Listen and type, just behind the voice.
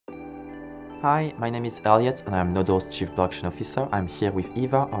Hi, my name is Eliott and I'm Nodle's Chief Blockchain Officer. I'm here with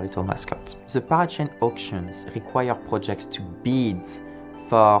Eva, our little mascot. The Parachain auctions require projects to bid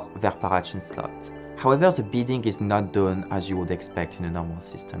for their Parachain slot. However, the bidding is not done as you would expect in a normal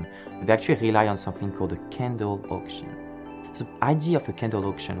system. They actually rely on something called a candle auction. The idea of a candle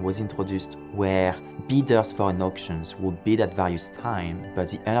auction was introduced where bidders for an auction would bid at various times, but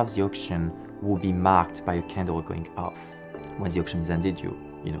the end of the auction will be marked by a candle going off. When the auction is ended, you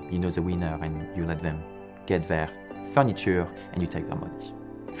know the winner and you let them get their furniture and you take their money.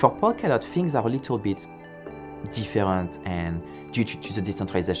 For Polkadot, things are a little bit different and due to the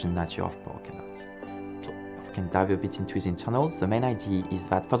decentralization nature of Polkadot. So we can dive a bit into the internals. The main idea is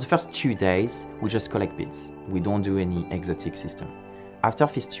that for the first 2 days, we just collect bids. We don't do any exotic system. After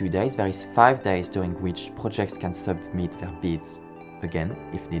these 2 days, there is 5 days during which projects can submit their bids again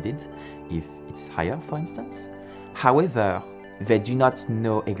if needed, if it's higher, for instance. However, they do not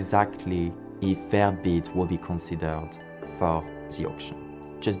know exactly if their bid will be considered for the auction.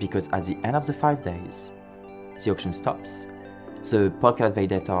 Just because at the end of the 5 days, the auction stops. The Polkadot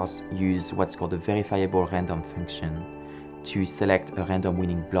validators use what's called a verifiable random function to select a random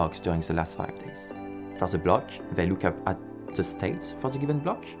winning blocks during the last 5 days. For the block, they look up at the state for the given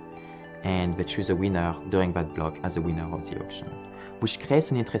block, and they choose a winner during that block as the winner of the auction, which creates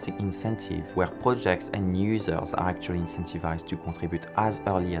an interesting incentive where projects and users are actually incentivized to contribute as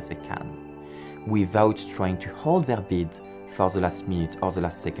early as they can, without trying to hold their bid for the last minute or the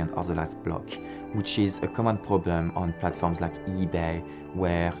last second or the last block, which is a common problem on platforms like eBay,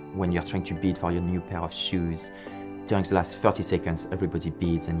 where when you're trying to bid for your new pair of shoes, during the last 30 seconds, everybody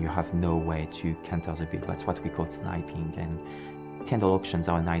bids and you have no way to counter the bid. That's what we call sniping, and candle auctions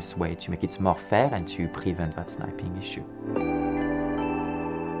are a nice way to make it more fair and to prevent that sniping issue.